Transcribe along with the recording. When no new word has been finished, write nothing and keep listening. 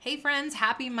Hey friends,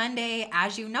 happy Monday.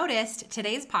 As you noticed,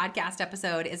 today's podcast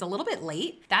episode is a little bit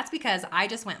late. That's because I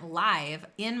just went live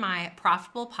in my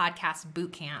Profitable Podcast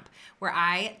Bootcamp where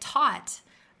I taught,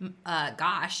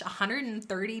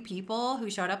 130 people who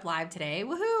showed up live today,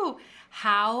 woohoo,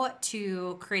 how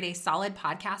to create a solid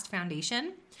podcast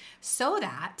foundation so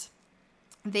that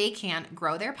they can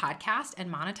grow their podcast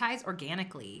and monetize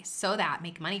organically, so that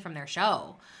make money from their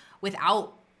show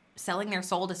without selling their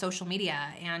soul to social media,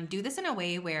 and do this in a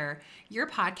way where your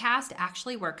podcast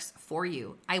actually works for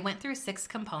you. I went through 6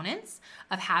 components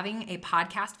of having a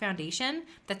podcast foundation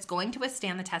that's going to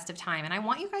withstand the test of time. And I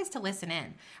want you guys to listen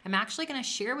in. I'm actually going to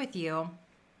share with you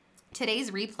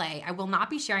today's replay. I will not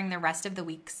be sharing the rest of the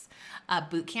week's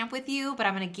bootcamp with you, but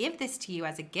I'm going to give this to you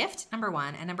as a gift, number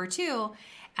 1. And number 2,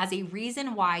 as a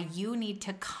reason why you need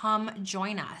to come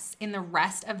join us in the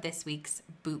rest of this week's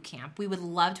bootcamp. We would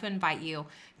love to invite you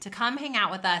to come hang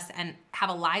out with us and have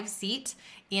a live seat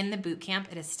in the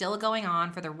bootcamp. It is still going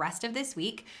on for the rest of this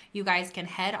week. You guys can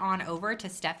head on over to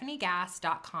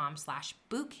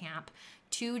stefaniegass.com/bootcamp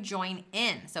to join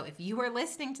in. So if you are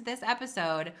listening to this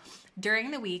episode during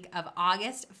the week of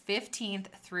August 15th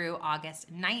through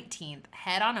August 19th,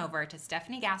 head on over to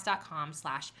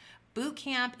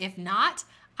stefaniegass.com/bootcamp. If not,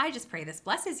 I just pray this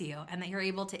blesses you and that you're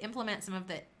able to implement some of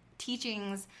the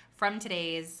teachings from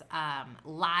today's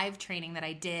live training that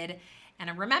I did.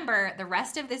 And remember, the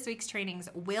rest of this week's trainings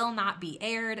will not be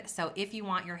aired. So if you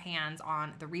want your hands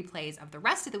on the replays of the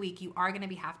rest of the week, you are going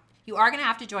to have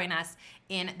to join us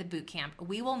in the bootcamp.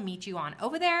 We will meet you on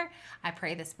over there. I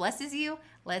pray this blesses you.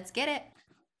 Let's get it.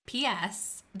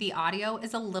 P.S. The audio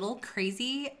is a little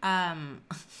crazy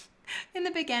in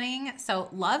the beginning, so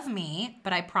love me,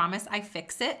 but I promise I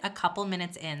fix it a couple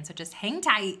minutes in. So just hang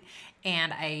tight,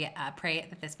 and I pray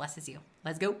that this blesses you.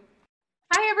 Let's go.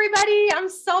 Hi, everybody. I'm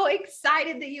so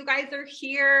excited that you guys are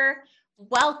here.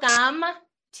 Welcome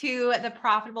to the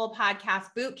Profitable Podcast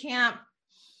Bootcamp.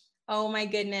 Oh my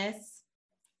goodness.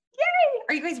 Yay!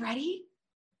 Are you guys ready?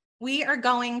 We are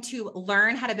going to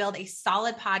learn how to build a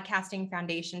solid podcasting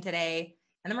foundation today,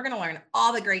 and then we're going to learn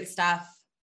all the great stuff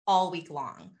all week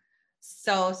long.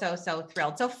 So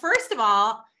thrilled. So first of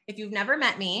all, if you've never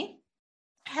met me,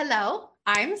 hello,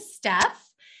 I'm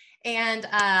Steph, and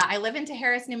I live in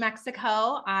Tijeras, New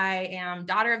Mexico. I am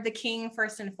daughter of the king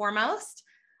first and foremost.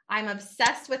 I'm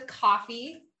obsessed with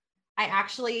coffee. I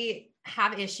actually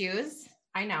have issues.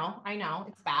 I know,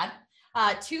 it's bad.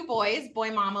 2 boys,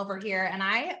 boy mom over here, and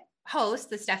I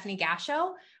host the Stephanie Gass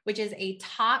Show, which is a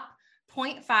top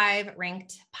 0.5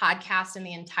 ranked podcast in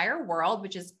the entire world,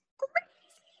 which is great.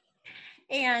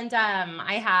 And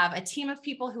I have a team of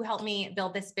people who help me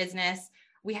build this business.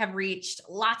 We have reached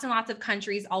lots and lots of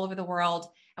countries all over the world,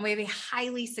 and we have a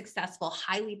highly successful,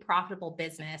 highly profitable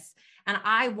business. And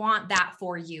I want that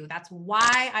for you. That's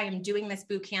why I am doing this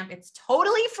bootcamp. It's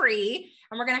totally free,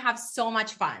 and we're going to have so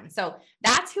much fun. So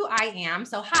that's who I am.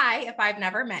 So hi, if I've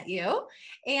never met you.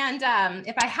 And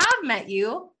if I have met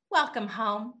you, welcome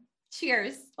home.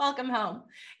 Cheers. Welcome home.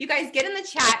 You guys get in the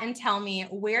chat and tell me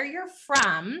where you're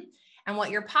from and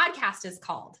what your podcast is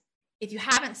called. If you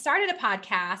haven't started a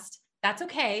podcast, that's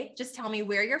okay. Just tell me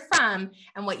where you're from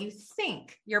and what you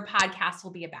think your podcast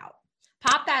will be about.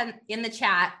 Pop that in the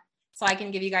chat so I can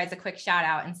give you guys a quick shout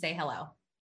out and say hello.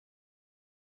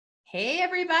 Hey,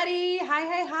 everybody.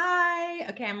 Hi.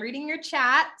 Okay, I'm reading your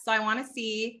chat. So I want to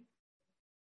see,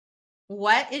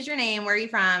 what is your name, where are you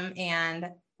from, and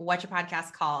what's your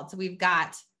podcast called? So we've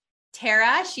got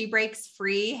Tara, She Breaks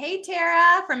Free. Hey,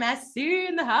 Tara from SC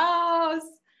in the house.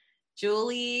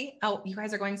 Julie. Oh, you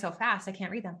guys are going so fast. I can't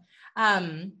read them.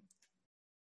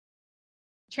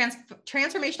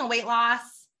 Transformational weight loss.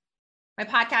 My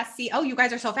podcast. See, oh, you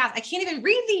guys are so fast. I can't even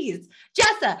read these.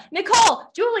 Jessa, Nicole,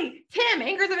 Julie, Tim,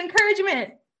 Anchors of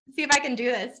Encouragement. Let's see if I can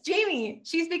do this. Jamie,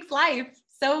 She Speaks Life.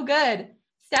 So good.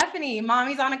 Stephanie,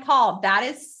 Mommy's on a call. That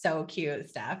is so cute,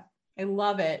 Steph. I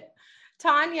love it.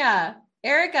 Tanya,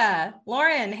 Erica,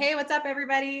 Lauren. Hey, what's up,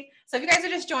 everybody? So if you guys are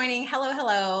just joining,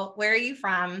 hello. Where are you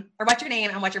from? Or what's your name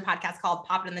and what's your podcast called?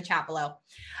 Pop it in the chat below.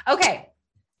 Okay.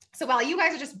 So while you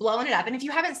guys are just blowing it up, and if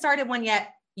you haven't started one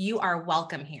yet, you are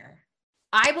welcome here.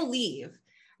 I believe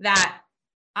that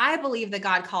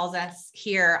God calls us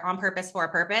here on purpose for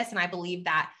a purpose. And I believe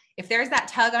that if there's that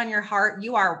tug on your heart,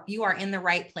 you are in the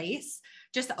right place.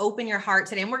 Just open your heart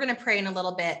today. And we're going to pray in a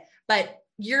little bit, but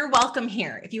you're welcome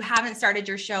here. If you haven't started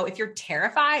your show, if you're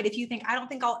terrified, if you think, I don't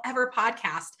think I'll ever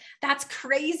podcast, that's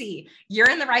crazy. You're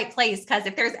in the right place. Because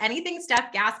if there's anything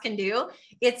Steph Gass can do,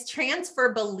 it's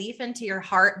transfer belief into your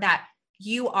heart that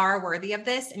you are worthy of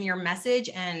this, and your message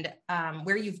and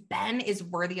where you've been is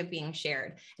worthy of being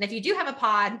shared. And if you do have a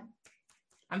pod,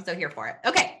 I'm so here for it.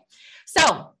 Okay.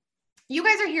 So you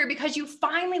guys are here because you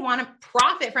finally want to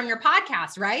profit from your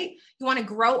podcast, right? You want to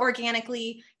grow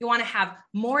organically. You want to have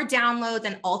more downloads,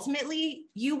 and ultimately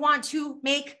you want to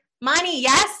make money.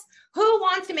 Yes. Who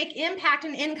wants to make impact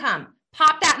and income?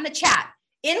 Pop that in the chat.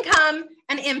 Income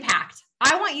and impact.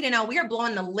 I want you to know we are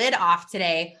blowing the lid off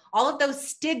today. All of those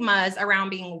stigmas around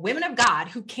being women of God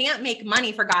who can't make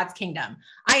money for God's kingdom.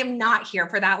 I am not here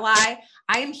for that lie.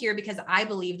 I am here because I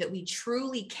believe that we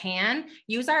truly can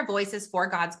use our voices for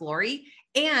God's glory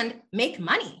and make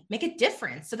money, make a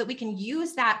difference so that we can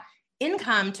use that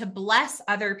income to bless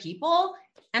other people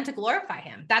and to glorify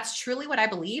Him. That's truly what I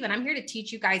believe. And I'm here to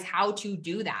teach you guys how to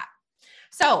do that.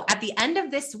 So at the end of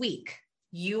this week,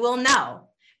 you will know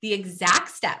the exact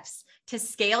steps to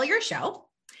scale your show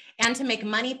and to make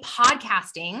money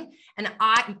podcasting. And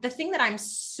the thing that I'm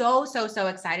so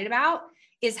excited about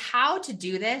is how to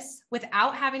do this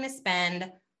without having to spend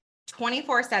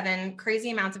 24/7 crazy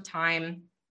amounts of time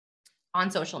on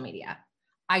social media.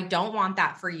 I don't want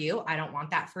that for you. I don't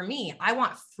want that for me. I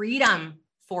want freedom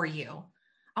for you.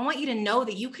 I want you to know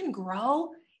that you can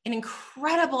grow an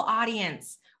incredible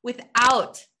audience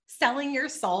without selling your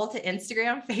soul to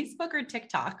Instagram, Facebook, or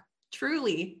TikTok.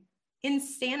 Truly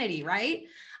insanity, right?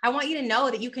 I want you to know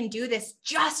that you can do this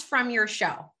just from your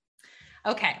show.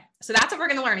 Okay, so that's what we're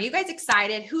going to learn. Are you guys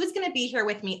excited? Who's going to be here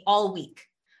with me all week?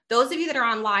 Those of you that are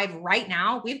on live right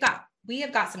now, we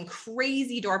have got some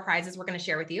crazy door prizes we're going to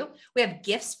share with you. We have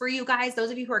gifts for you guys.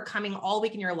 Those of you who are coming all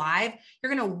week and you're live,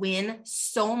 you're going to win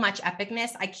so much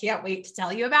epicness. I can't wait to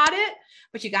tell you about it,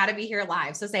 but you got to be here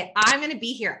live. So say, I'm going to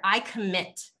be here. I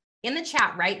commit in the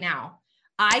chat right now.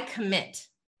 I commit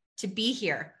to be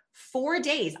here 4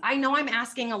 days. I know I'm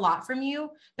asking a lot from you,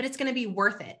 but it's going to be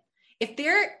worth it.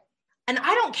 And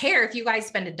I don't care if you guys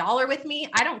spend $1 with me.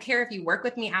 I don't care if you work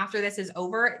with me after this is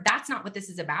over. That's not what this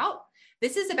is about.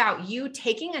 This is about you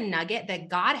taking a nugget that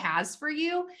God has for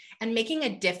you and making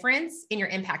a difference in your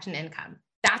impact and income.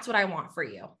 That's what I want for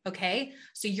you. Okay.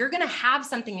 So you're going to have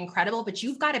something incredible, but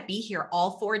you've got to be here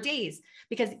all 4 days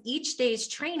because each day's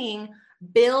training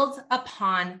builds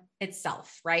upon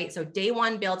itself, right? So day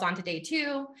 1 builds onto day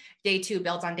 2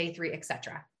 builds on day 3,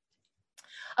 etc.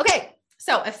 Okay.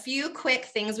 So a few quick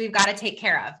things we've got to take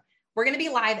care of. We're going to be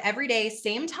live every day,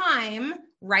 same time,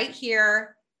 right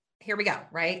here. Here we go,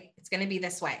 right? It's going to be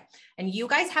this way. And you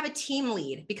guys have a team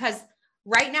lead because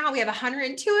right now we have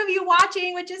 102 of you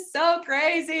watching, which is so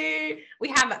crazy. We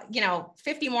have,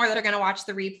 50 more that are going to watch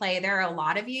the replay. There are a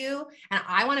lot of you. And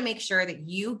I want to make sure that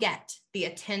you get the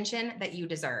attention that you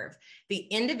deserve, the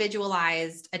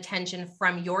individualized attention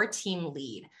from your team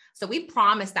lead. So we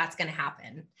promise that's going to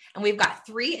happen. And we've got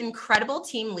 3 incredible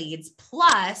team leads.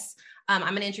 Plus, I'm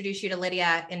going to introduce you to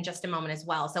Lydia in just a moment as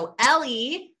well. So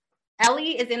Ellie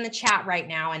is in the chat right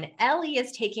now, and Ellie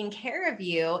is taking care of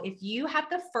you if you have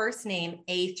the first name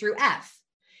A through F.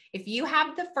 If you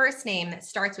have the first name that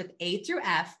starts with A through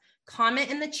F,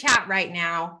 comment in the chat right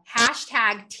now,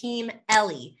 hashtag Team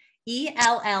Ellie,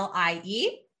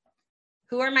 ELLIE.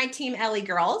 Who are my Team Ellie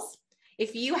girls?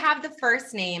 If you have the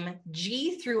first name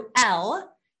G through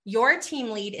L, your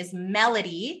team lead is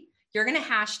Melody. You're going to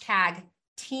hashtag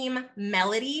Team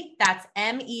Melody. That's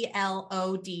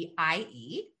MELODIE.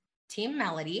 Team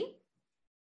Melody.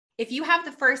 If you have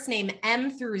the first name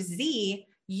M through Z,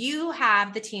 you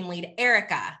have the team lead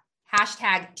Erica.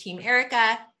 Hashtag Team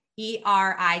Erica,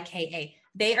 ERIKA.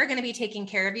 They are going to be taking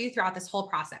care of you throughout this whole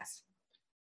process.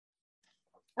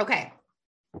 Okay.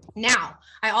 Now,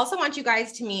 I also want you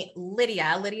guys to meet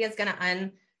Lydia. Lydia is going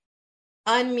to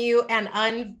unmute and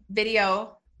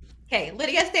unvideo. Okay,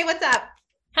 Lydia, say what's up.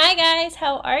 Hi guys,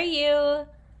 how are you?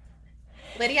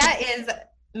 Lydia is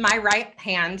my right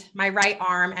hand, my right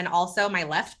arm, and also my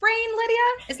left brain,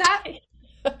 Lydia. Is that?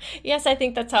 Yes, I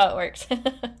think that's how it works.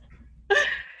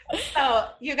 So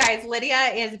you guys,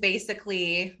 Lydia is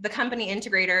basically the company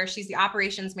integrator. She's the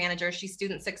operations manager. She's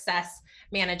student success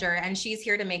manager, and she's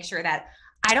here to make sure that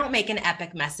I don't make an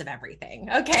epic mess of everything.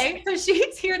 Okay. So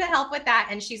she's here to help with that.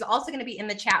 And she's also going to be in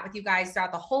the chat with you guys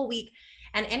throughout the whole week.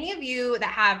 And any of you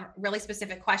that have really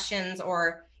specific questions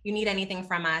or you need anything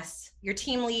from us, your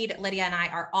team lead, Lydia, and I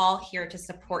are all here to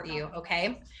support you.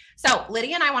 Okay. So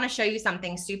Lydia and I want to show you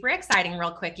something super exciting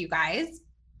real quick, you guys.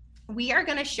 We are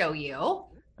going to show you,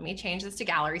 let me change this to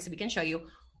gallery so we can show you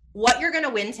what you're going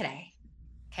to win today.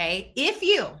 Okay. If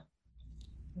you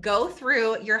go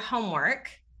through your homework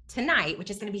tonight, which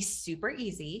is going to be super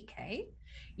easy. Okay.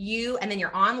 And then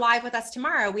you're on live with us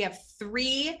tomorrow. We have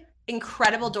 3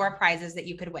 incredible door prizes that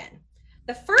you could win.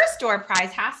 The first door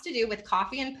prize has to do with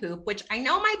coffee and poop, which I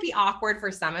know might be awkward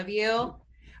for some of you,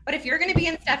 but if you're going to be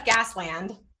in Steph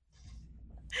Gasland,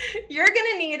 You're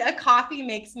going to need a coffee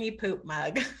makes me poop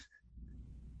mug.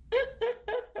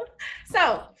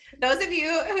 So those of you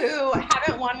who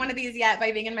haven't won one of these yet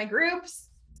by being in my groups,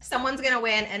 someone's going to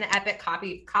win an epic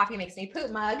coffee makes me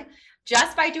poop mug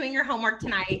just by doing your homework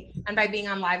tonight and by being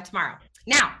on live tomorrow.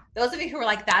 Now, those of you who are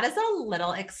like, that is a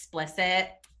little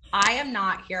explicit, I am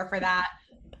not here for that.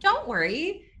 Don't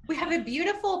worry. We have a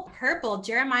beautiful purple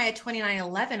Jeremiah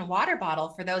 29:11 water bottle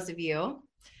for those of you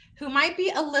who might be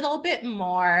a little bit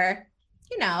more,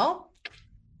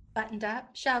 buttoned up,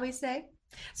 shall we say.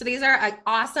 So these are an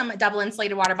awesome double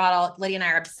insulated water bottle. Lydia and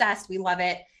I are obsessed. We love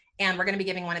it. And we're going to be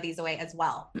giving one of these away as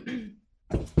well.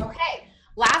 Okay.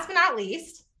 Last but not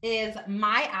least is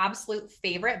my absolute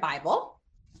favorite Bible.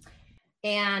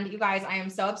 And you guys, I am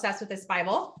so obsessed with this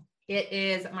Bible. It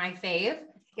is my fave.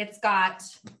 It's got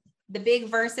the big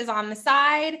verses on the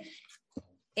side.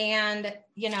 And,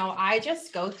 I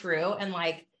just go through and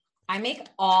I make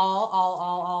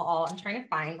all. I'm trying to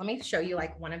find, let me show you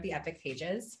one of the epic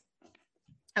pages.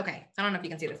 Okay. I don't know if you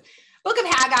can see this. Book of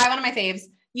Haggai, one of my faves.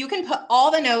 You can put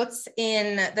all the notes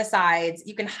in the sides.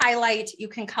 You can highlight, you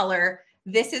can color.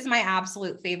 This is my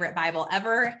absolute favorite Bible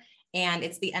ever. And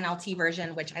it's the NLT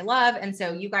version, which I love. And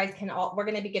so you guys we're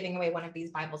going to be giving away one of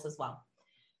these Bibles as well.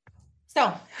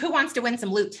 So who wants to win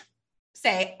some loot?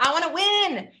 Say, I want to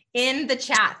win in the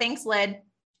chat. Thanks, Lyd.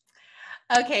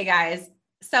 Okay, guys.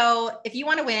 So if you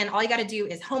want to win, all you got to do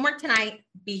is homework tonight,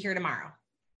 be here tomorrow.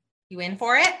 You in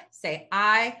for it? Say,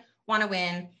 I want to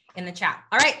win in the chat.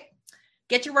 All right.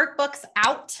 Get your workbooks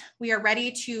out. We are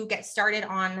ready to get started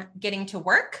on getting to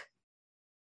work.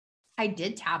 I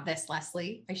did tab this,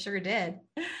 Leslie. I sure did.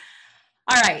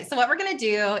 All right. So what we're going to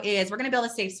do is we're going to build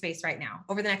a safe space right now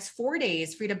over the next 4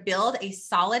 days for you to build a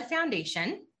solid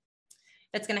foundation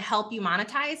that's going to help you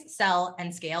monetize, sell,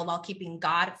 and scale while keeping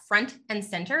God front and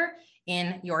center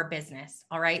in your business.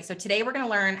 All right. So today we're going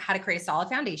to learn how to create a solid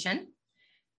foundation.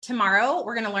 Tomorrow,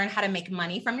 we're going to learn how to make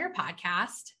money from your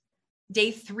podcast. Day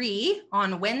 3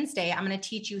 on Wednesday, I'm going to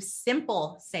teach you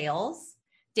simple sales.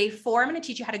 Day 4, I'm going to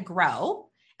teach you how to grow.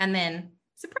 And then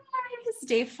surprise,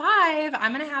 day 5,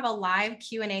 I'm going to have a live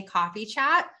Q&A coffee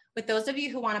chat with those of you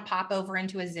who want to pop over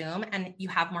into a Zoom and you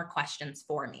have more questions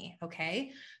for me.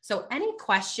 Okay. So any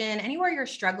question, anywhere you're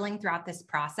struggling throughout this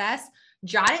process,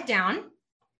 jot it down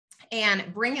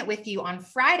and bring it with you on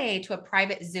Friday to a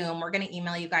private Zoom. We're going to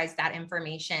email you guys that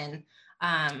information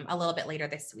a little bit later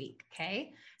this week.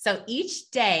 Okay. So each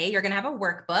day you're going to have a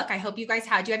workbook. I hope you guys do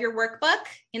you have your workbook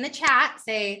in the chat?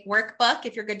 Say workbook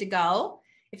if you're good to go.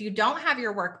 If you don't have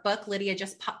your workbook, Lydia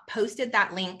just posted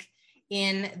that link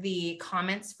in the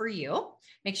comments for you.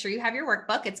 Make sure you have your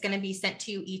workbook. It's going to be sent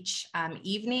to you each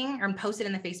evening or posted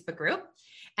in the Facebook group.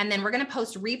 And then we're going to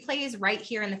post replays right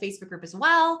here in the Facebook group as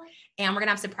well. And we're going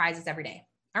to have surprises every day.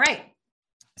 All right.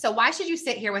 So why should you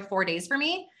sit here with 4 days for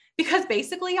me? Because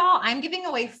basically, y'all, I'm giving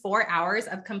away 4 hours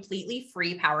of completely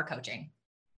free power coaching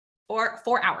for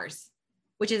 4 hours,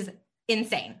 which is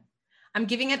insane. I'm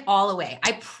giving it all away.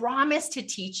 I promise to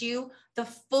teach you the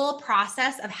full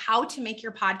process of how to make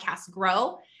your podcast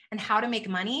grow and how to make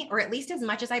money, or at least as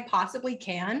much as I possibly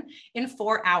can in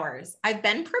 4 hours. I've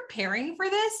been preparing for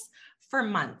this for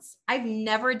months. I've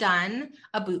never done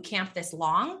a boot camp this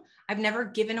long. I've never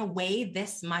given away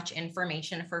this much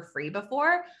information for free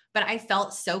before, but I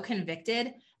felt so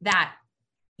convicted that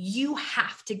you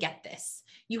have to get this.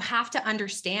 You have to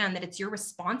understand that it's your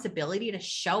responsibility to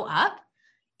show up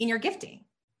in your gifting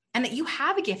and that you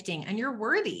have a gifting and you're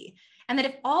worthy. And that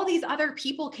if all these other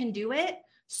people can do it,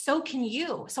 so can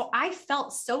you. So I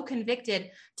felt so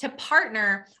convicted to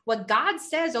partner what God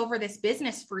says over this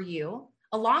business for you,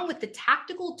 along with the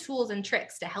tactical tools and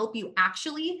tricks to help you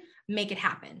actually make it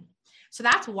happen. So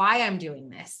that's why I'm doing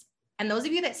this. And those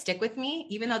of you that stick with me,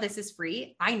 even though this is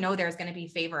free, I know there's going to be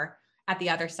favor at the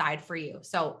other side for you.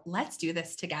 So let's do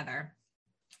this together.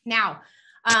 Now,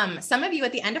 some of you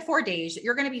at the end of 4 days,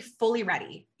 you're going to be fully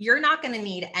ready. You're not going to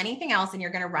need anything else and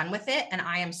you're going to run with it. And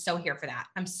I am so here for that.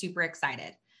 I'm super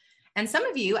excited. And some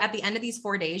of you at the end of these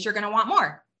 4 days, you're going to want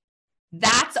more.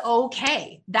 That's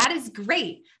okay. That is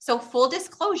great. So full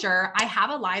disclosure, I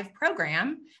have a live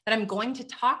program that I'm going to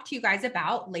talk to you guys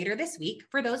about later this week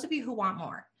for those of you who want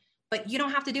more, but you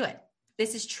don't have to do it.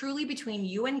 This is truly between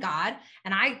you and God.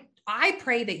 And I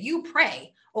pray that you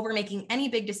pray over making any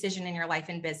big decision in your life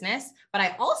and business. But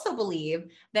I also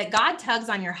believe that God tugs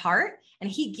on your heart and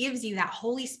he gives you that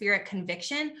Holy Spirit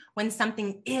conviction when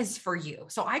something is for you.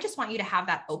 So I just want you to have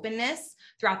that openness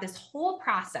throughout this whole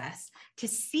process to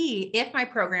see if my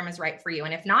program is right for you.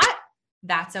 And if not,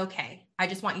 that's okay. I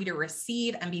just want you to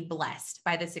receive and be blessed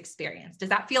by this experience. Does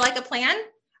that feel like a plan?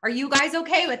 Are you guys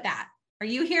okay with that? Are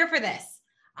you here for this?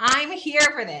 I'm here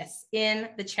for this in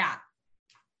the chat.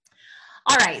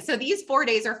 All right, so these 4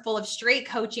 days are full of straight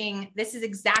coaching. This is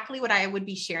exactly what I would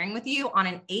be sharing with you on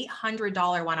an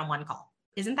 $800 one-on-one call.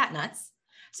 Isn't that nuts?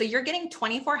 So you're getting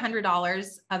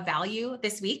 $2,400 of value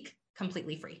this week,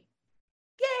 completely free.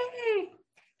 Yay!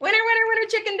 Winner, winner, winner,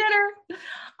 chicken dinner.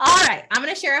 All right, I'm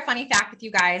going to share a funny fact with you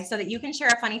guys so that you can share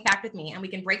a funny fact with me and we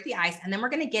can break the ice. And then we're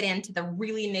going to get into the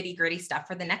really nitty gritty stuff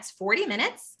for the next 40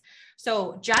 minutes.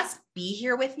 So just be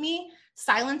here with me,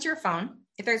 silence your phone.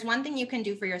 If there's one thing you can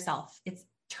do for yourself, it's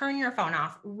turn your phone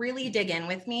off, really dig in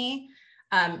with me.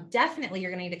 Definitely you're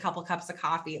going to need a couple cups of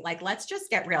coffee. Like, let's just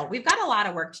get real. We've got a lot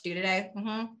of work to do today.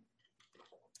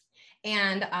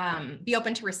 And be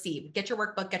open to receive. Get your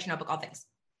workbook, get your notebook, all things.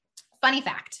 Funny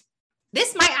fact.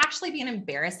 This might actually be an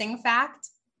embarrassing fact.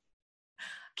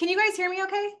 Can you guys hear me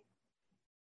okay?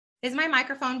 Is my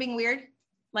microphone being weird?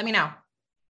 Let me know.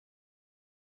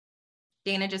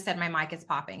 Dana just said my mic is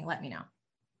popping. Let me know.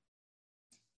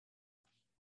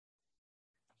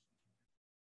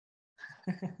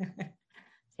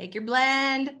 Take your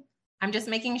blend. I'm just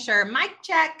making sure. Mic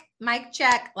check, mic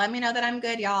check. Let me know that I'm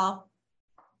good, y'all.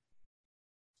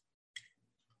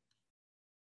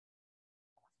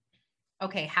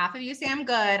 Okay, half of you say I'm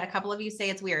good. A couple of you say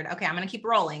it's weird. Okay, I'm going to keep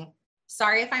rolling.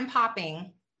 Sorry if I'm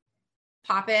popping.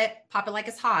 Pop it like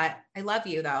it's hot. I love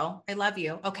you though. I love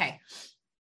you. Okay.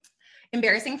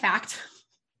 Embarrassing fact.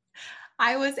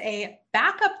 I was a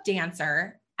backup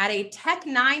dancer at a Tech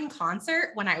 9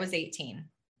 concert when I was 18.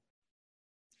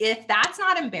 If that's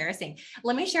not embarrassing,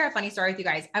 let me share a funny story with you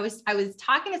guys. I was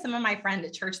talking to some of my friends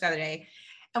at church the other day,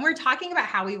 and we're talking about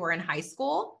how we were in high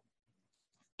school.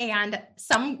 And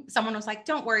someone was like,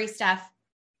 don't worry, Steph.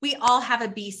 We all have a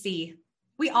BC.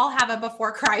 We all have a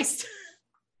before Christ.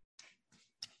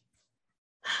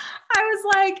 I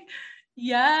was like,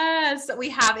 yes, we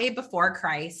have a before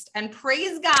Christ. And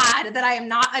praise God that I am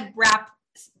not a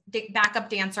backup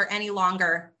dancer any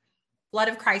longer. Blood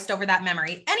of Christ over that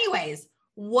memory. Anyways,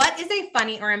 what is a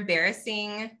funny or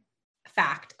embarrassing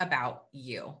fact about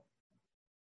you?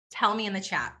 Tell me in the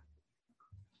chat.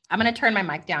 I'm going to turn my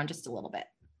mic down just a little bit.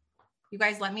 You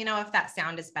guys let me know if that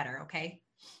sound is better, okay?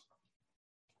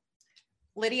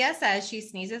 Lydia says she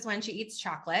sneezes when she eats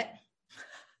chocolate.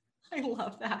 I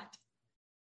love that.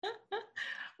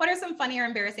 What are some funny or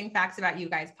embarrassing facts about you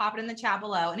guys? Pop it in the chat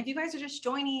below. And if you guys are just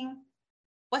joining,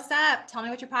 what's up? Tell me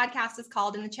what your podcast is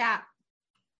called in the chat.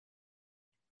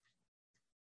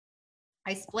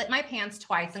 I split my pants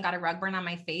twice and got a rug burn on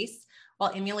my face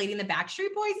while emulating the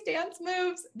Backstreet Boys dance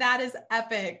moves. That is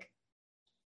epic.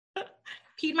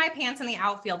 Peed my pants in the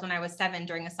outfield when I was 7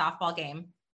 during a softball game.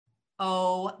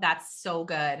 Oh, that's so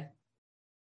good.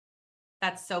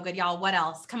 That's so good, y'all. What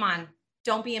else? Come on.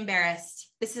 Don't be embarrassed.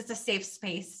 This is a safe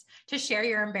space to share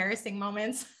your embarrassing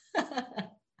moments.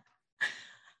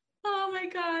 Oh my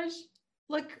gosh.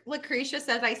 Look, Lucretia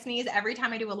says I sneeze every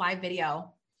time I do a live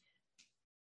video.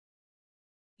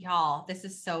 Y'all, this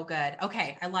is so good.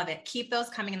 Okay, I love it. Keep those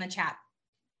coming in the chat.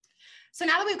 So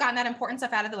now that we've gotten that important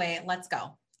stuff out of the way, let's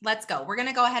go. Let's go. We're going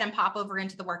to go ahead and pop over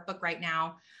into the workbook right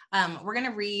now. We're going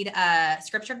to read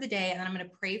scripture of the day, and then I'm going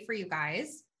to pray for you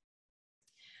guys.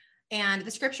 And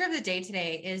the scripture of the day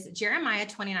today is Jeremiah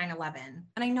 29:11.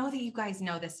 And I know that you guys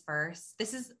know this verse.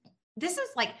 This is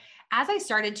like, as I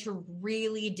started to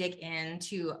really dig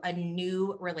into a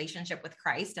new relationship with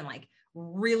Christ and like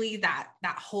really that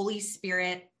Holy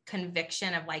Spirit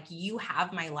conviction of like, you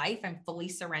have my life, I'm fully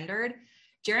surrendered.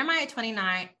 Jeremiah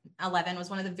 29:11 was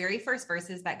one of the very first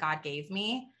verses that God gave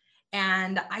me.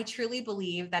 And I truly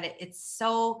believe that it's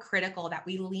so critical that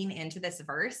we lean into this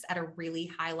verse at a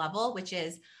really high level, which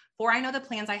is, for I know the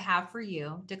plans I have for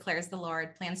you, declares the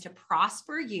Lord, plans to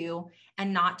prosper you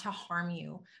and not to harm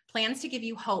you, plans to give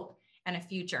you hope and a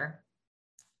future.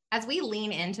 As we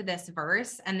lean into this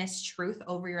verse and this truth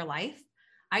over your life,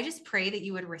 I just pray that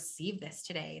you would receive this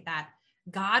today, that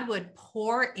God would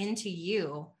pour into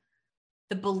you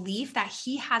the belief that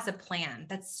he has a plan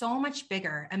that's so much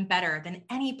bigger and better than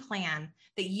any plan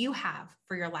that you have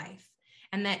for your life.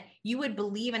 And that you would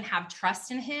believe and have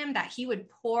trust in him, that he would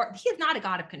pour, he is not a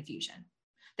God of confusion,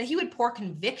 that he would pour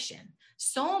conviction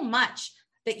so much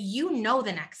that you know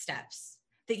the next steps,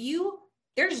 that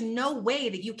there's no way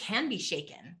that you can be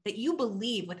shaken, that you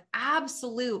believe with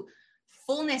absolute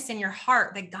fullness in your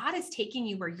heart that God is taking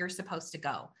you where you're supposed to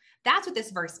go. That's what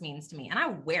this verse means to me. And I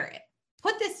wear it.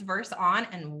 Put this verse on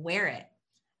and wear it.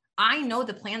 I know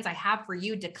the plans I have for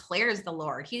you, declares the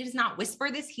Lord. He does not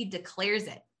whisper this, he declares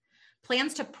it.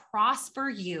 Plans to prosper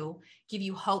you, give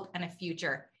you hope and a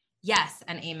future. Yes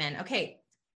and amen. Okay,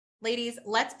 ladies,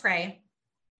 let's pray.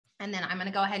 And then I'm going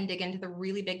to go ahead and dig into the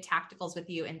really big tacticals with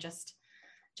you in just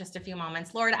just a few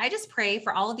moments. Lord, I just pray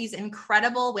for all of these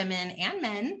incredible women and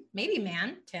men, maybe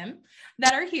man, Tim,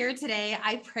 that are here today.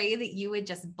 I pray that you would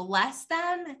just bless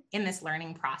them in this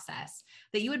learning process,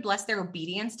 that you would bless their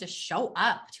obedience to show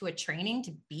up to a training,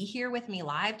 to be here with me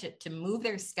live, to move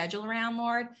their schedule around,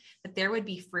 Lord, that there would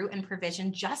be fruit and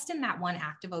provision just in that one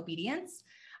act of obedience.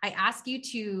 I ask you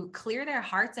to clear their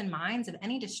hearts and minds of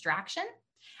any distraction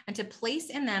and to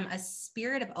place in them a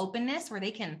spirit of openness where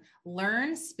they can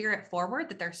learn spirit forward,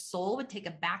 that their soul would take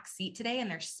a back seat today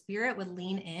and their spirit would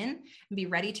lean in and be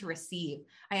ready to receive.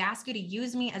 I ask you to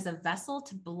use me as a vessel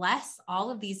to bless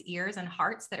all of these ears and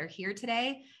hearts that are here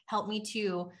today. Help me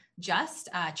to just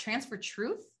transfer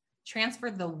truth,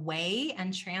 transfer the way,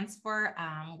 and transfer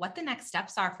what the next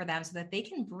steps are for them so that they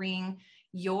can bring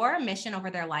your mission over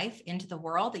their life into the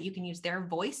world, that you can use their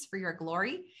voice for your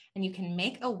glory and you can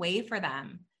make a way for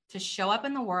them to show up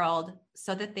in the world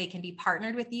so that they can be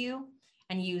partnered with you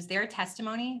and use their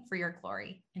testimony for your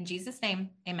glory. In Jesus'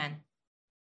 name, amen.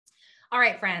 All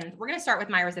right, friends, we're going to start with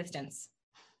my resistance.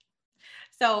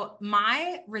 So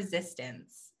my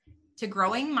resistance to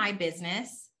growing my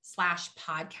business /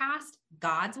 podcast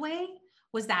God's way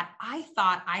was that I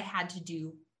thought I had to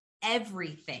do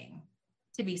everything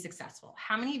to be successful.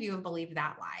 How many of you have believed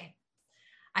that lie?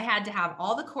 I had to have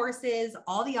all the courses,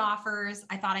 all the offers.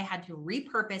 I thought I had to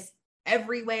repurpose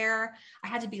everywhere. I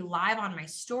had to be live on my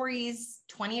stories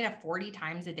 20 to 40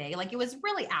 times a day. Like, it was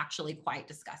really actually quite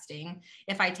disgusting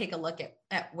if I take a look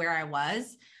at where I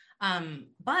was.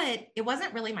 But it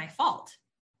wasn't really my fault.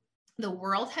 The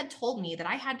world had told me that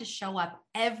I had to show up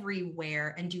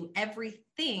everywhere and do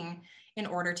everything in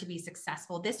order to be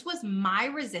successful. This was my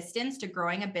resistance to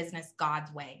growing a business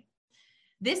God's way.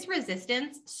 This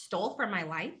resistance stole from my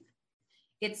life.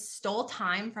 It stole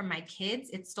time from my kids.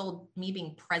 It stole me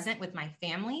being present with my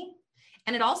family.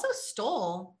 And it also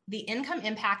stole the income,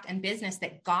 impact, and business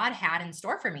that God had in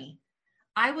store for me.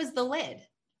 I was the lid.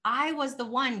 I was the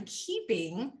one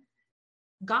keeping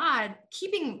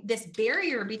this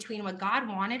barrier between what God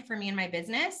wanted for me and my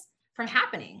business from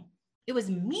happening. It was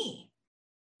me.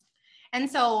 And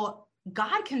so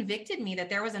God convicted me that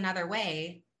there was another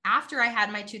way. After I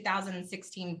had my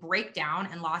 2016 breakdown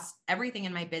and lost everything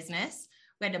in my business,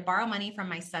 we had to borrow money from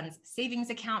my son's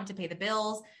savings account to pay the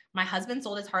bills. My husband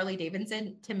sold his Harley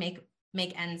Davidson to make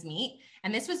ends meet.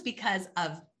 And this was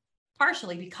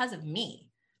partially because of me,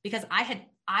 because I had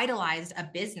idolized a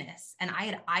business and I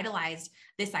had idolized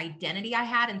this identity I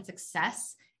had in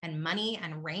success and money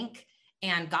and rank.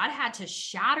 And God had to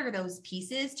shatter those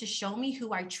pieces to show me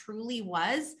who I truly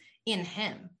was in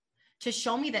him, to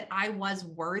show me that I was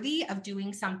worthy of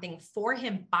doing something for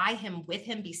him, by him, with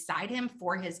him, beside him,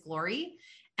 for his glory.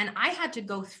 And I had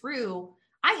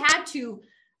to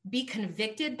be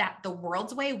convicted that the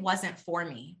world's way wasn't for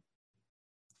me.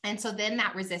 And so then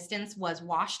that resistance was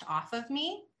washed off of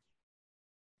me,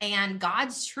 and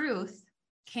God's truth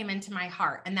came into my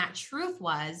heart. And that truth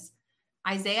was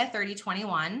Isaiah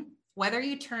 30:21. Whether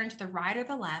you turn to the right or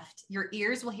the left, your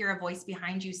ears will hear a voice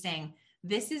behind you saying,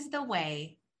 "This is the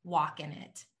way, walk in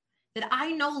it." That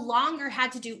I no longer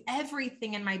had to do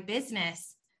everything in my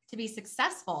business to be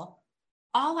successful.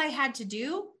 All I had to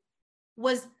do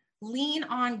was lean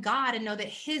on God and know that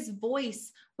his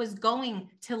voice was going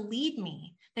to lead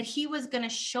me, that he was going to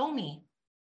show me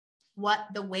what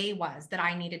the way was that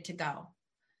I needed to go.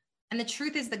 And the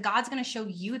truth is that God's going to show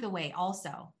you the way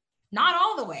also. Not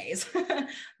all the ways,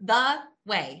 the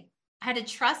way. I had to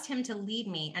trust him to lead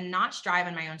me and not strive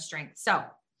in my own strength. So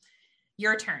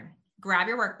your turn. Grab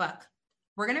your workbook.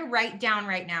 We're going to write down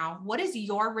right now, what is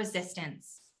your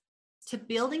resistance to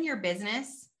building your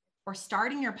business or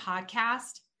starting your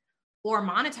podcast or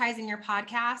monetizing your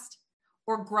podcast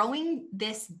or growing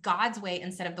this God's way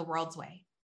instead of the world's way?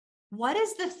 What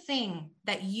is the thing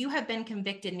that you have been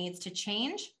convicted needs to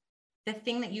change? The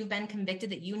thing that you've been convicted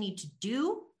that you need to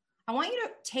do? I want you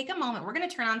to take a moment. We're going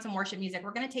to turn on some worship music.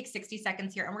 We're going to take 60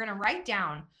 seconds here and we're going to write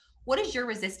down, what is your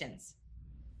resistance?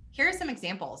 Here are some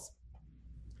examples.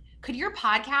 Could your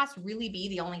podcast really be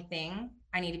the only thing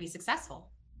I need to be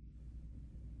successful?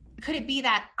 Could it be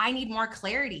that I need more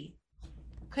clarity?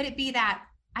 Could it be that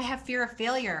I have fear of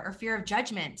failure or fear of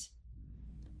judgment?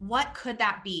 What could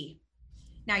that be?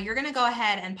 Now you're going to go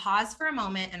ahead and pause for a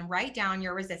moment and write down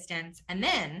your resistance, and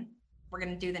then we're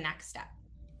going to do the next step.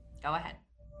 Go ahead.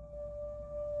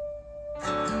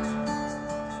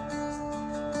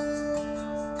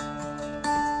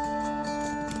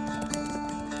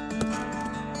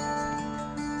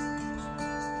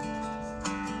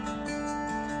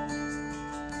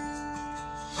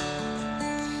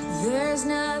 There's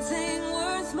nothing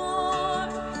worth more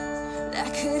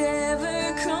that could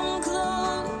ever come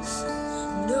close.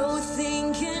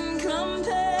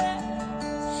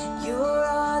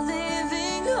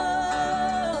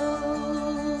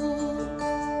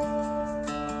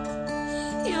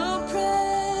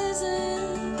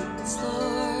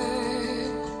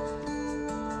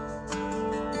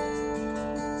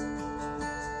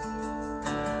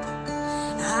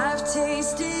 I've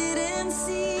tasted and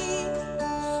seen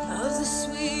of the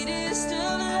sweetest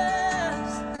of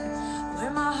loves, where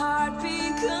my heart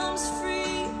becomes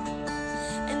free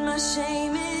and my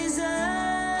shame is undone.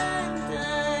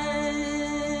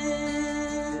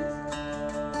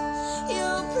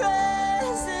 Your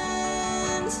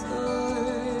presence, Lord.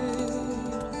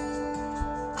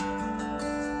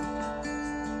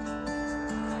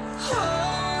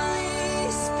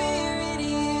 Holy Spirit,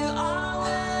 you are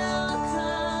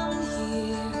welcome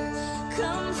here.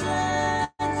 Come flood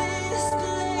this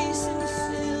place and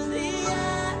fill the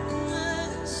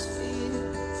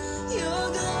atmosphere.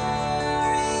 Your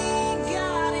glory,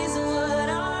 God, is what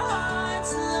our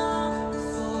hearts long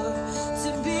for.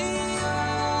 To be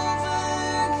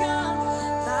overcome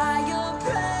by your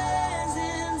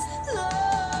presence, Lord.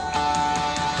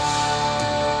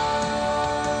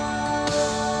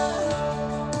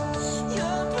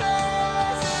 Your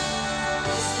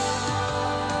presence, Lord.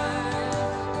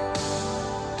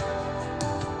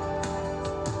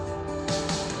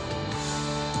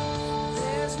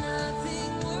 There's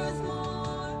nothing worth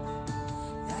more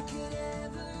that could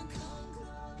ever come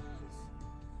close.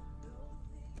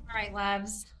 All right,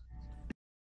 loves.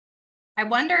 I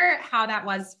wonder how that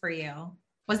was for you.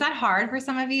 Was that hard for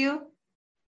some of you?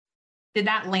 Did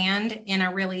that land in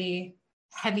a really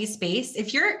heavy space?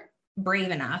 If you're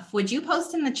brave enough, would you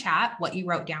post in the chat what you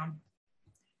wrote down?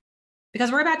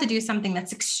 Because we're about to do something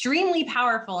that's extremely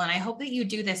powerful. And I hope that you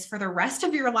do this for the rest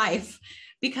of your life,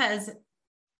 because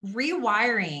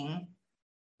rewiring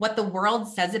what the world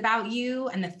says about you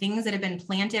and the things that have been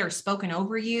planted or spoken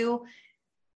over you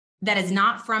that is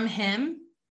not from him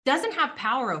doesn't have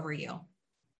power over you.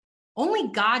 Only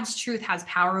God's truth has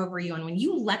power over you. And when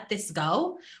you let this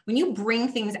go, when you bring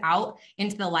things out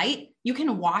into the light, you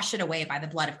can wash it away by the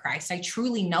blood of Christ. I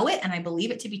truly know it. And I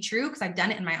believe it to be true because I've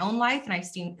done it in my own life. And I've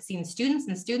seen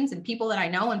students and people that I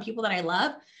know and people that I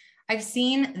love. I've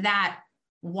seen that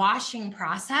washing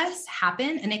process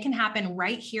happen, and it can happen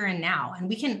right here and now. And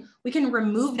we can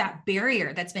remove that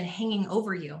barrier that's been hanging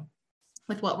over you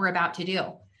with what we're about to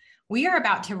do. We are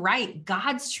about to write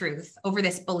God's truth over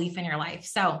this belief in your life.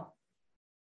 So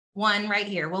one right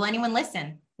here, will anyone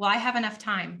listen? Will I have enough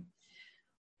time?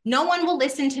 No one will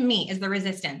listen to me is the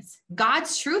resistance.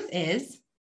 God's truth is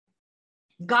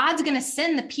God's going to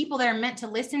send the people that are meant to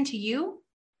listen to you.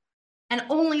 And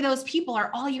only those people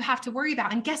are all you have to worry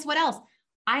about. And guess what else?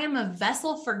 I am a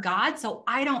vessel for God, so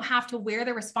I don't have to wear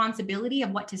the responsibility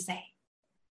of what to say.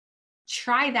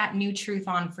 Try that new truth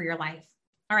on for your life.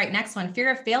 All right, next one,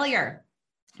 fear of failure.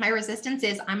 My resistance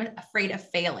is I'm afraid of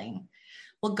failing.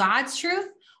 Well, God's truth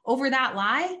over that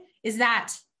lie is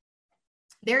that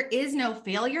there is no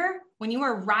failure when you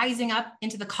are rising up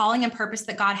into the calling and purpose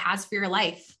that God has for your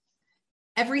life.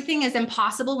 Everything is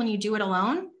impossible when you do it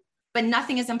alone, but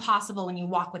nothing is impossible when you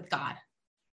walk with God.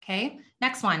 Okay,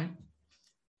 next one.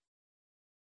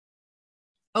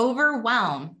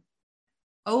 Overwhelm.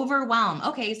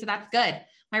 Okay, so that's good.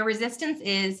 My resistance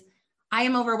is I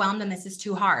am overwhelmed and this is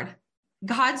too hard.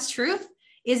 God's truth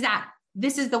is that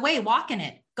this is the way, walk in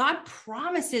it. God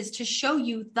promises to show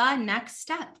you the next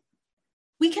step.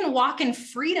 We can walk in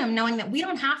freedom knowing that we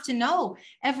don't have to know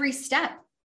every step.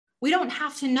 We don't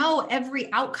have to know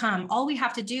every outcome. All we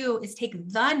have to do is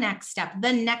take the next step,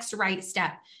 the next right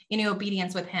step in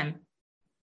obedience with him.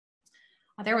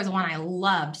 There was one I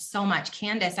loved so much.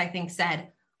 Candace, I think,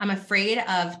 said, I'm afraid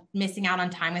of missing out on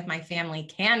time with my family.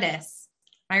 Candace,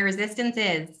 my resistance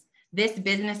is this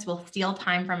business will steal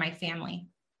time from my family.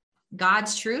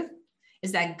 God's truth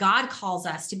is that God calls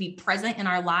us to be present in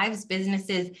our lives,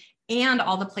 businesses, and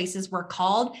all the places we're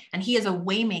called. And he is a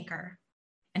way maker.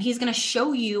 And he's going to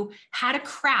show you how to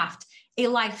craft a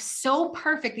life so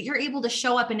perfect that you're able to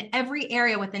show up in every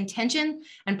area with intention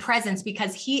and presence,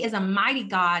 because he is a mighty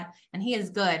God and he is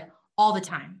good all the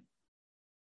time.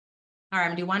 All right,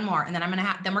 I'm gonna do one more, and then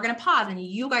then we're gonna pause, and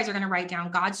you guys are gonna write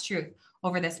down God's truth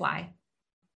over this lie.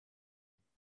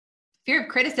 Fear of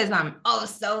criticism. Oh,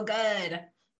 so good.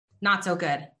 Not so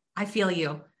good. I feel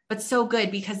you, but so good,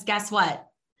 because guess what?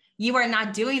 You are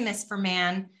not doing this for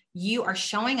man. You are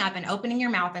showing up and opening your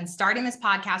mouth and starting this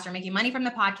podcast or making money from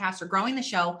the podcast or growing the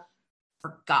show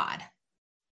for God.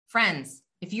 Friends,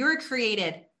 if you're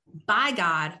created by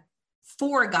God,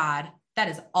 for God, that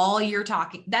is all you're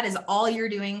talking. That is all you're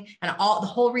doing. And the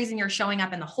whole reason you're showing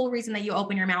up and the whole reason that you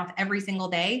open your mouth every single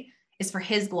day is for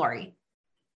his glory.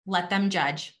 Let them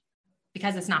judge,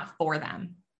 because it's not for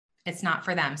them. It's not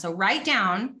for them. So write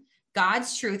down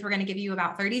God's truth. We're going to give you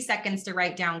about 30 seconds to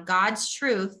write down God's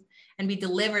truth and be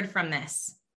delivered from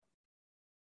this.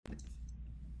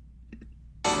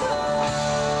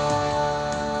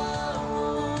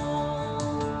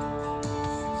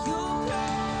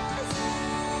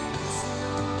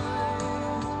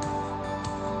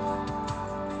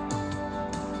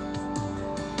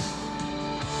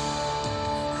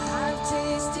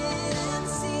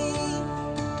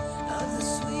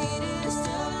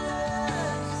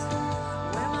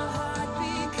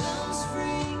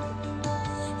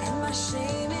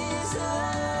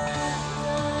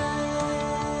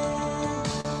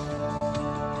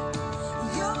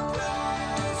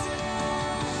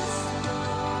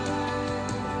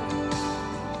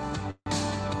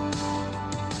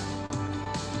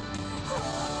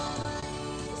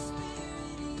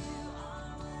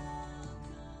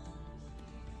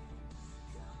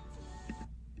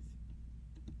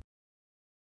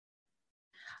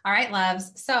 All right,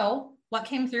 loves. So what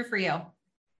came through for you?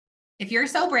 If you're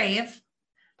so brave,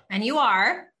 and you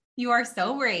are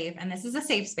so brave, and this is a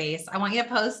safe space, I want you to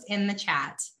post in the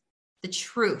chat the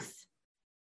truth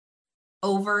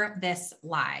over this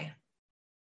lie.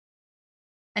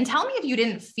 And tell me if you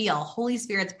didn't feel Holy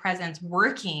Spirit's presence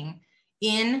working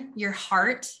in your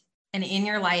heart and in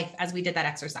your life as we did that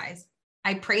exercise.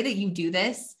 I pray that you do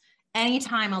this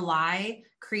anytime a lie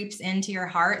creeps into your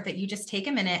heart, that you just take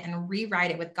a minute and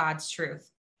rewrite it with God's truth.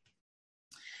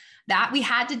 That we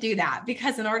had to do that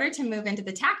because in order to move into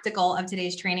the tactical of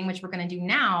today's training, which we're going to do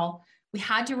now, we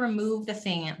had to remove the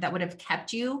thing that would have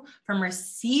kept you from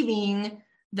receiving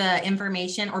the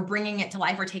information or bringing it to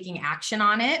life or taking action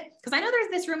on it. Because I know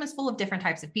this room is full of different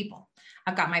types of people.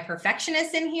 I've got my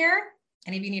perfectionists in here.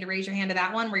 Any of you need to raise your hand to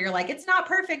that one where you're like, it's not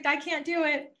perfect, I can't do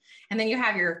it. And then you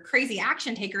have your crazy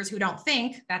action takers who don't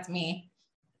think. That's me.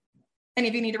 Any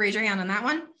of you need to raise your hand on that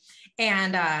one?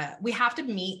 And we have to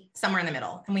meet somewhere in the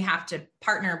middle, and we have to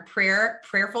partner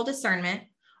prayerful discernment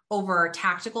over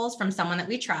tacticals from someone that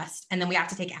we trust. And then we have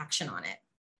to take action on it.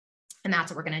 And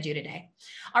that's what we're going to do today.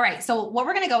 All right. So what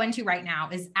we're going to go into right now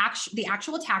is the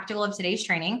actual tactical of today's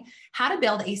training, how to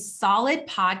build a solid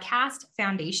podcast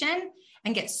foundation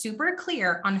and get super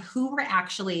clear on who we're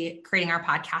actually creating our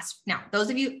podcast. Now,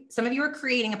 some of you are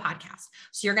creating a podcast.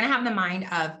 So you're going to have the mind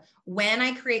of, when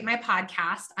I create my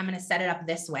podcast, I'm going to set it up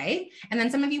this way. And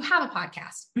then some of you have a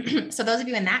podcast. So those of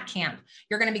you in that camp,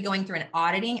 you're going to be going through and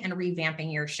auditing and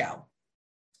revamping your show.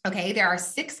 Okay, there are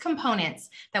 6 components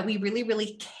that we really,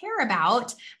 really care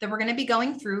about that we're going to be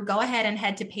going through. Go ahead and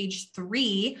head to page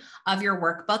 3 of your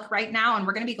workbook right now. And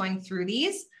we're going to be going through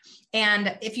these.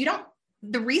 And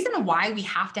the reason why we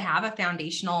have to have a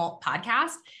foundational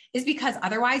podcast is because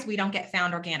otherwise we don't get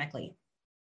found organically.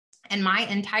 And my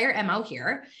entire MO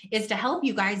here is to help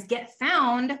you guys get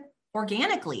found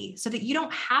organically so that you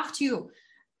don't have to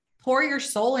pour your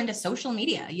soul into social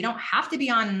media. You don't have to be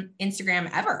on Instagram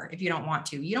ever if you don't want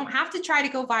to. You don't have to try to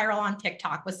go viral on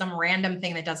TikTok with some random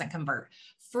thing that doesn't convert.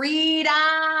 Freedom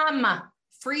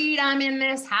in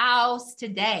this house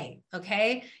today.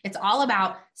 Okay. It's all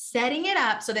about setting it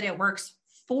up so that it works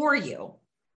for you.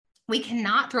 We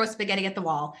cannot throw spaghetti at the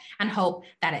wall and hope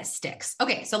that it sticks.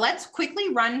 Okay, so let's quickly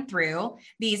run through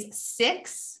these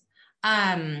 6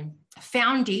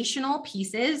 foundational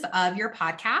pieces of your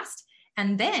podcast.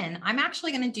 And then I'm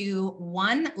actually going to do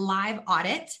one live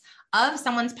audit of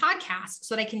someone's podcast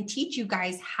so that I can teach you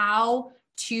guys how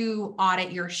to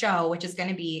audit your show, which is going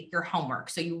to be your homework.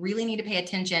 So you really need to pay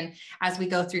attention as we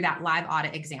go through that live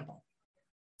audit example.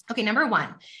 Okay, number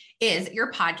 1 is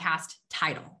your podcast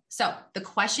title. So the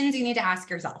questions you need to ask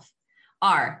yourself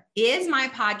are, is my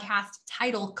podcast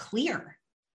title clear?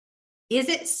 Is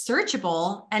it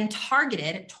searchable and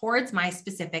targeted towards my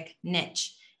specific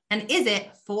niche? And is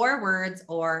it 4 words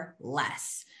or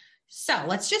less? So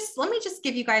let me just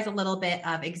give you guys a little bit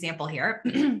of example here.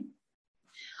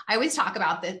 I always talk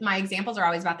about this. My examples are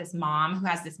always about this mom who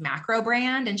has this macro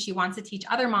brand, and she wants to teach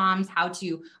other moms how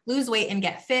to lose weight and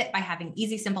get fit by having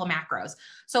easy, simple macros.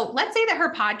 So let's say that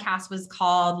her podcast was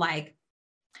called like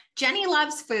Jenny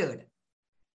Loves Food.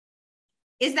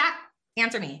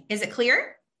 Answer me, is it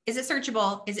clear? Is it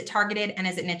searchable? Is it targeted? And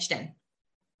is it niched in?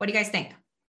 What do you guys think?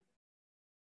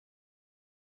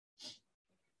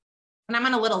 And I'm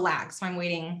on a little lag, so I'm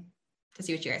waiting to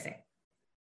see what you guys say.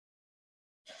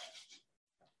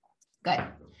 Good.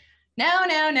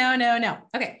 No.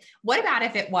 Okay. What about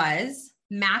if it was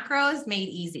Macros Made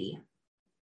Easy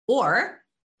or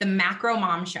the Macro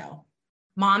Mom Show?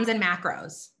 Moms and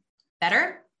Macros.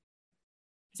 Better?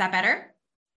 Is that better?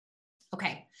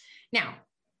 Okay. Now,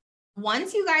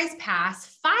 once you guys pass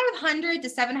 500 to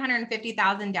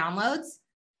 750,000 downloads,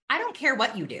 I don't care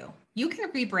what you do. You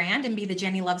can rebrand and be the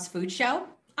Jenny Loves Food Show.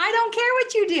 I don't care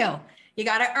what you do. You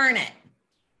got to earn it.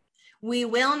 We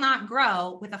will not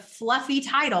grow with a fluffy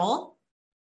title.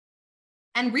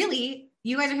 And really,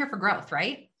 you guys are here for growth,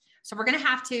 right? So we're going to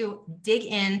have to dig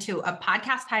into a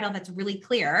podcast title that's really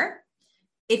clear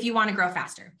if you want to grow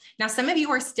faster. Now, some of you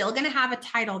are still going to have a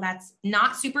title that's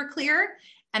not super clear,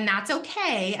 and that's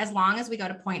okay as long as we go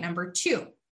to point number 2.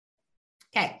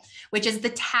 Okay, which is the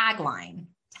tagline.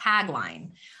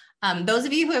 Those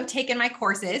of you who have taken my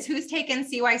courses, who's taken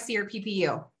CYC or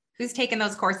PPU? Who's taken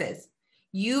those courses?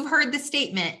 You've heard the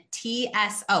statement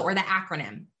TSO or the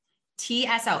acronym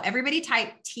TSO. Everybody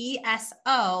type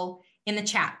TSO in the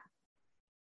chat.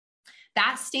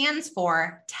 That stands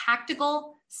for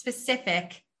tactical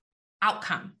specific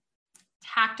outcome.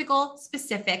 Tactical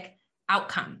specific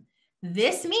outcome.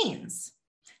 This means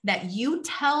that you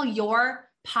tell your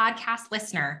podcast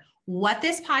listener what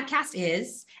this podcast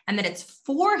is and that it's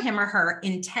for him or her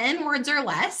in 10 words or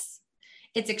less.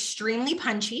 It's extremely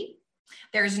punchy.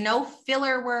 There's no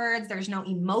filler words. There's no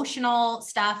emotional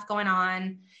stuff going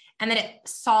on. And that it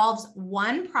solves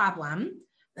one problem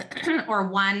or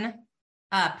one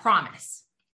promise.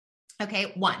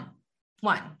 Okay, one.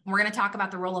 We're going to talk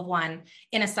about the role of one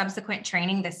in a subsequent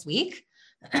training this week.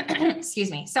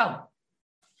 Excuse me. So,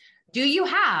 do you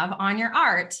have on your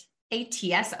art a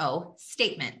TSO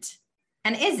statement?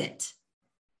 And is it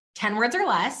 10 words or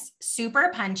less,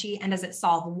 super punchy, and does it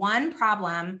solve one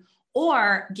problem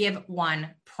or give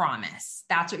one promise?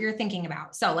 That's what you're thinking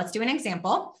about. So let's do an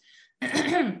example.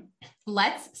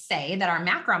 Let's say that our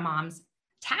Macro Moms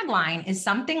tagline is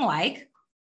something like,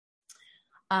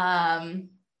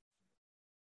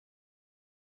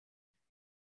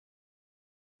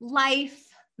 life,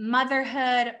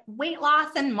 motherhood, weight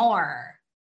loss, and more.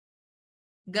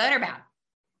 Good or bad?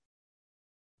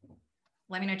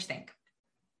 Let me know what you think.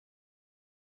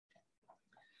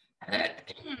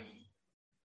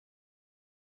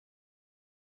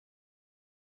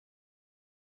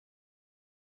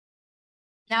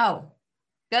 No.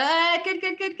 Good.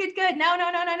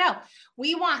 No.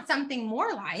 We want something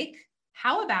more like,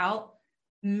 how about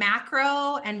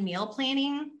macro and meal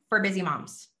planning for busy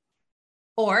moms?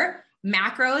 Or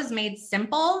macros made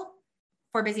simple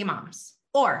for busy moms?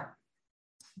 Or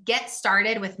get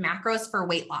started with macros for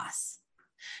weight loss?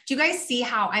 Do you guys see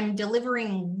how I'm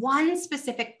delivering one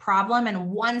specific problem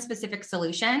and one specific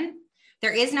solution?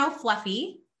 There is no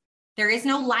fluffy. There is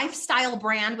no lifestyle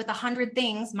brand with 100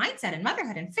 things, mindset and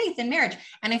motherhood and faith and marriage.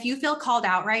 And if you feel called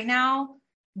out right now,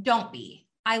 don't be.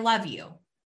 I love you.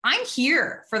 I'm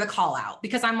here for the call out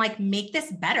because I'm like, make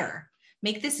this better,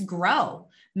 make this grow,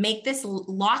 make this,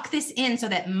 lock this in so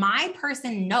that my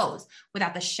person knows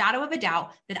without the shadow of a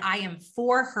doubt that I am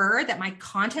for her, that my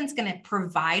content's going to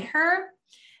provide her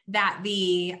that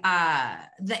the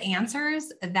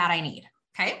answers that I need.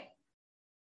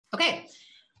 Okay.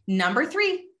 Number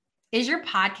 3 is your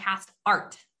podcast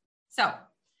art. So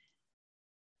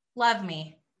love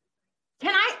me. Do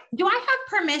I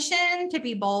have permission to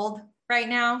be bold right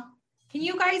now? Can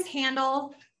you guys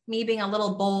handle me being a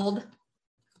little bold?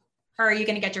 Or are you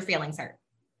going to get your feelings hurt?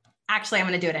 Actually, I'm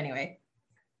going to do it anyway.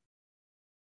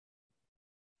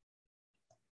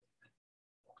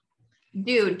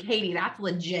 Dude, Katie, that's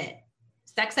legit.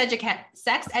 Sex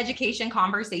education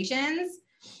conversations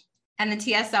and the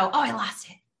TSO. Oh, I lost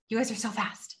it. You guys are so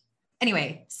fast.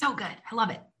 Anyway, so good. I love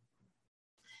it.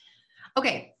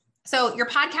 Okay. So your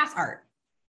podcast art,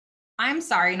 I'm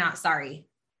sorry, not sorry,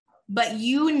 but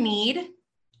you need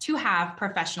to have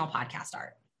professional podcast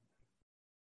art.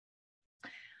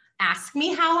 Ask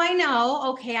me how I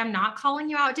know. Okay, I'm not calling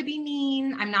you out to be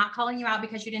mean. I'm not calling you out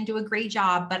because you didn't do a great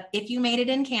job, but if you made it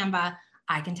in Canva,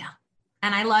 I can tell.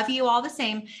 And I love you all the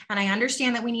same. And I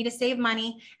understand that we need to save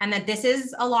money and that this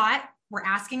is a lot. We're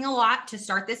asking a lot to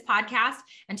start this podcast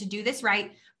and to do this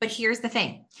right. But here's the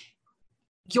thing.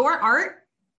 Your art,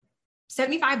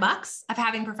 $75 of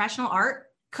having professional art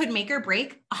could make or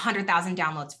break 100,000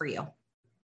 downloads for you.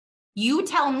 You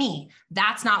tell me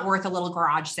that's not worth a little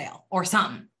garage sale or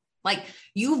something. Like,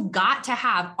 you've got to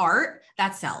have art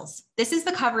that sells. This is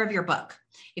the cover of your book.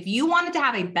 If you wanted to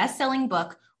have a best-selling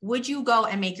book, would you go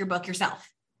and make your book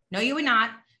yourself? No, you would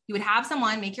not. You would have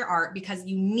someone make your art because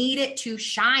you need it to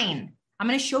shine. I'm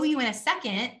going to show you in a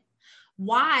second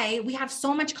why we have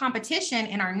so much competition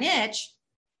in our niche.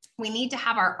 We need to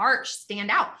have our art stand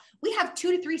out. We have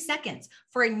 2 to 3 seconds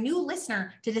for a new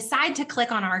listener to decide to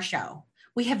click on our show.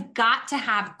 We have got to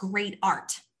have great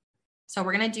art. So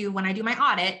we're going to do, when I do my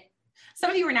audit, some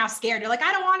of you are now scared. You're like,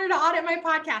 I don't want her to audit my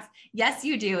podcast. Yes,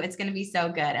 you do. It's going to be so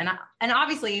good. And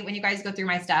obviously when you guys go through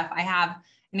my stuff, I have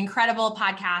an incredible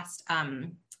podcast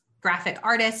graphic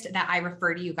artist that I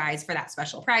refer to you guys for that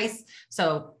special price.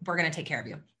 So we're going to take care of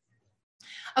you.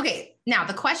 Okay. Now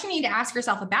the question you need to ask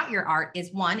yourself about your art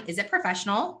is, 1, is it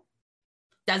professional?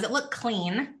 Does it look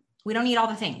clean? We don't need all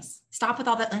the things. Stop with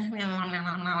all the,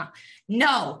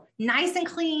 no, nice and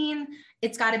clean.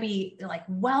 It's got to be like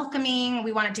welcoming.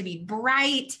 We want it to be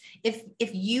bright.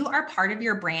 If you are part of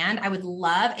your brand, I would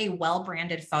love a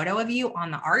well-branded photo of you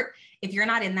on the art. If you're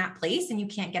not in that place and you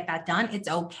can't get that done, it's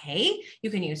okay.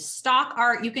 You can use stock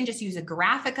art. You can just use a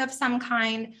graphic of some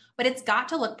kind, but it's got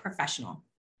to look professional.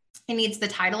 It needs the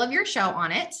title of your show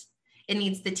on it. It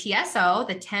needs the TSO,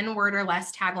 the 10 word or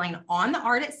less tagline on the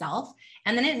art itself.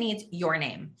 And then it needs your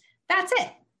name. That's it.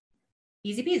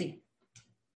 Easy peasy.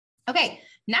 Okay,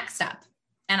 next up.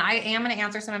 And I am going to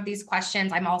answer some of these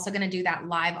questions. I'm also going to do that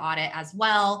live audit as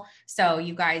well. So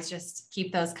you guys just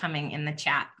keep those coming in the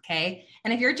chat. Okay.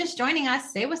 And if you're just joining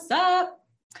us, say what's up.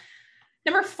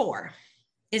 Number 4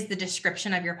 is the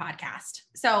description of your podcast.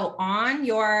 So on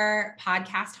your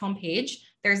podcast homepage,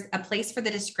 there's a place for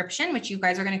the description, which you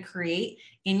guys are going to create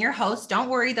in your host. Don't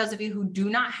worry, those of you who do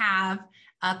not have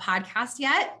a podcast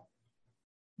yet,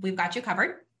 we've got you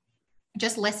covered.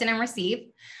 Just listen and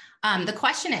receive. The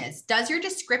question is, does your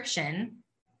description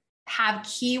have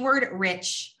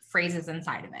keyword-rich phrases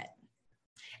inside of it?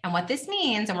 And what this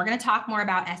means, and we're going to talk more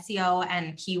about SEO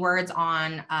and keywords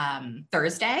on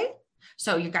Thursday.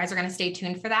 So you guys are going to stay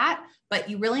tuned for that, but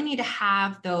you really need to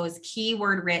have those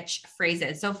keyword-rich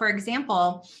phrases. So for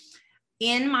example,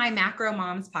 in my Macro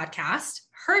Moms podcast,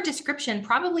 her description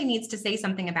probably needs to say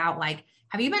something about like,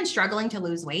 have you been struggling to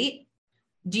lose weight?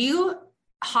 Do you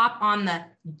hop on the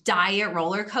diet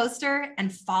roller coaster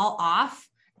and fall off?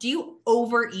 Do you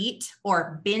overeat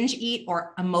or binge eat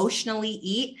or emotionally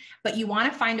eat, but you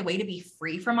want to find a way to be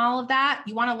free from all of that?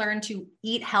 You want to learn to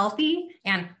eat healthy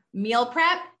and meal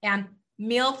prep and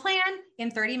meal plan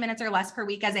in 30 minutes or less per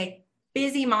week as a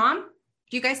busy mom?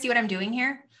 Do you guys see what I'm doing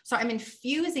here? So I'm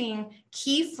infusing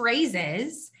key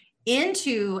phrases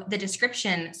into the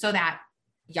description so that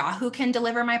Yahoo can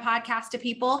deliver my podcast to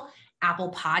people.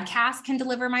 Apple Podcasts can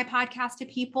deliver my podcast to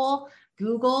people.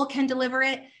 Google can deliver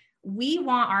it. We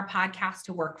want our podcast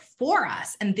to work for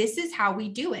us. And this is how we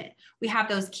do it. We have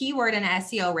those keyword and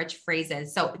SEO rich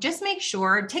phrases. So just make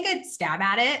sure, take a stab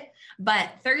at it.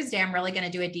 But Thursday, I'm really going to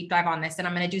do a deep dive on this. And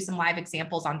I'm going to do some live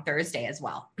examples on Thursday as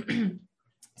well.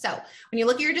 So when you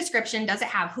look at your description, does it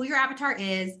have who your avatar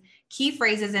is, key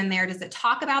phrases in there? Does it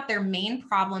talk about their main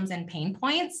problems and pain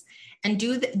points? And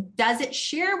does it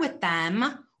share with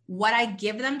them what I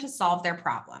give them to solve their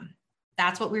problem?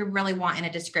 That's what we really want in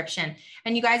a description.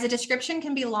 And you guys, a description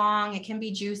can be long, it can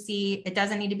be juicy, it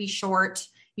doesn't need to be short.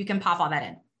 You can pop all that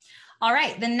in. All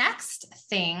right, the next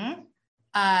thing,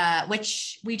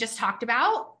 which we just talked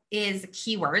about, is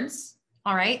keywords.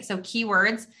 All right, so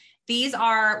keywords, these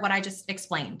are what I just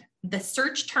explained, the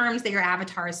search terms that your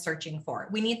avatar is searching for.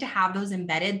 We need to have those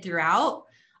embedded throughout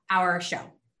our show.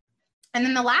 And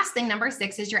then the last thing, number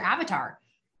 6, is your avatar.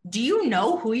 Do you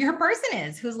know who your person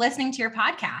is who's listening to your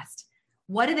podcast?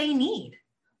 What do they need?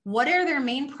 What are their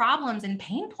main problems and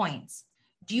pain points?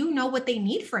 Do you know what they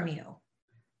need from you?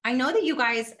 I know that you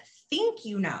guys think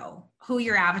you know who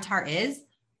your avatar is,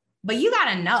 but you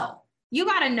got to know. You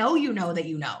got to know that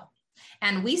you know.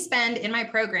 And we spend, in my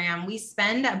program, we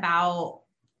spend about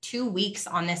 2 weeks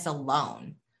on this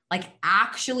alone, like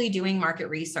actually doing market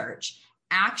research,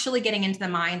 actually getting into the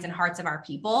minds and hearts of our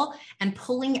people and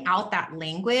pulling out that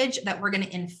language that we're going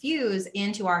to infuse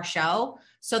into our show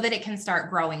so that it can start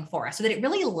growing for us, so that it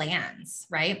really lands,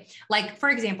 right? Like, for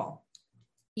example,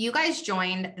 you guys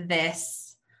joined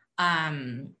this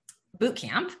boot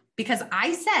camp because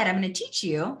I said, I'm going to teach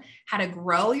you how to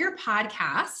grow your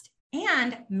podcast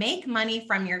and make money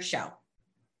from your show.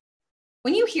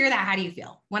 When you hear that, how do you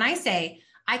feel? When I say,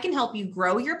 I can help you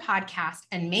grow your podcast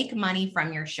and make money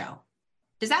from your show,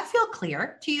 does that feel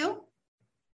clear to you?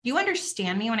 Do you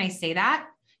understand me when I say that?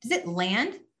 Does it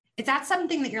land? Is that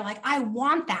something that you're like, I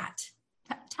want that?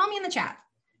 Tell me in the chat.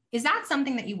 Is that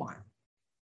something that you want?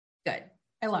 Good.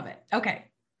 I love it. Okay.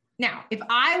 Now, if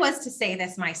I was to say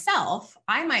this myself,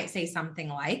 I might say something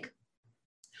like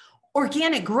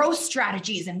organic growth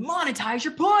strategies and monetize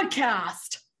your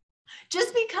podcast.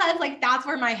 Just because like that's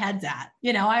where my head's at.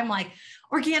 You know, I'm like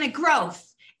organic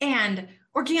growth and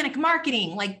organic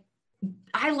marketing. Like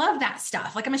I love that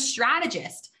stuff. Like I'm a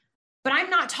strategist, but I'm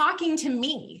not talking to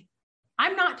me.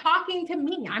 I'm not talking to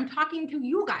me. I'm talking to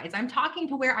you guys. I'm talking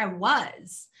to where I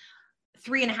was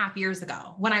 3.5 years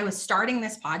ago when I was starting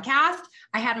this podcast.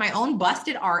 I had my own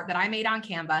busted art that I made on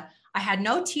Canva. I had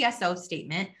no TSO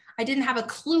statement. I didn't have a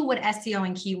clue what SEO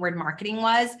and keyword marketing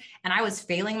was, and I was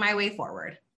failing my way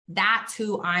forward. That's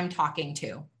who I'm talking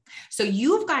to. So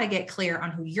you've got to get clear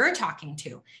on who you're talking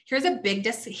to. Here's a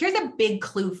big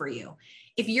clue for you.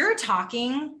 If you're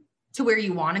talking to where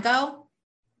you want to go,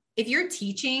 if you're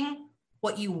teaching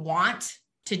what you want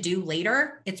to do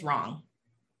later, it's wrong.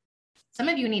 Some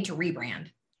of you need to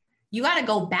rebrand. You got to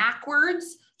go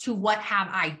backwards to what have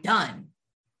I done?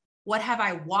 What have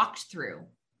I walked through?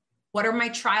 What are my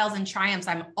trials and triumphs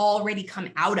I'm already come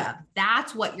out of?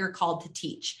 That's what you're called to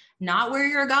teach, not where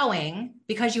you're going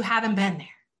because you haven't been there.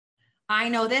 I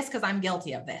know this because I'm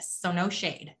guilty of this. So no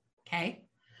shade. Okay.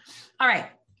 All right.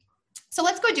 So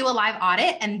let's go do a live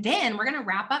audit. And then we're going to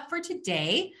wrap up for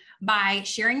today by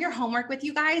sharing your homework with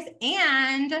you guys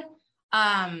and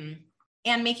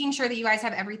making sure that you guys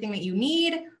have everything that you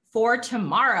need for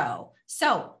tomorrow.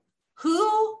 So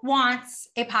who wants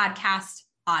a podcast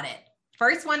audit?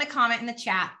 First one to comment in the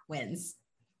chat wins.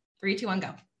 3, 2, 1,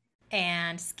 go.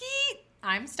 And skeet.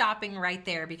 I'm stopping right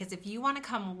there because if you want to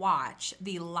come watch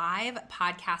the live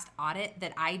podcast audit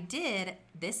that I did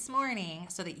this morning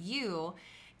so that you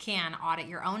can audit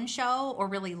your own show or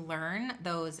really learn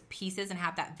those pieces and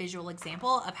have that visual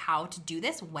example of how to do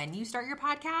this when you start your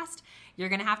podcast, you're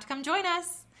going to have to come join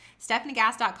us.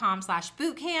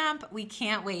 StephanieGass.com/bootcamp. We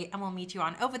can't wait, and we'll meet you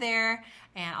on over there.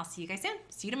 And I'll see you guys soon.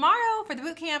 See you tomorrow for the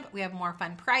bootcamp. We have more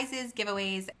fun prizes,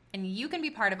 giveaways, and you can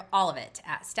be part of all of it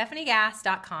at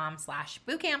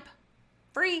StephanieGass.com/bootcamp.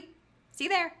 Free. See you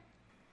there.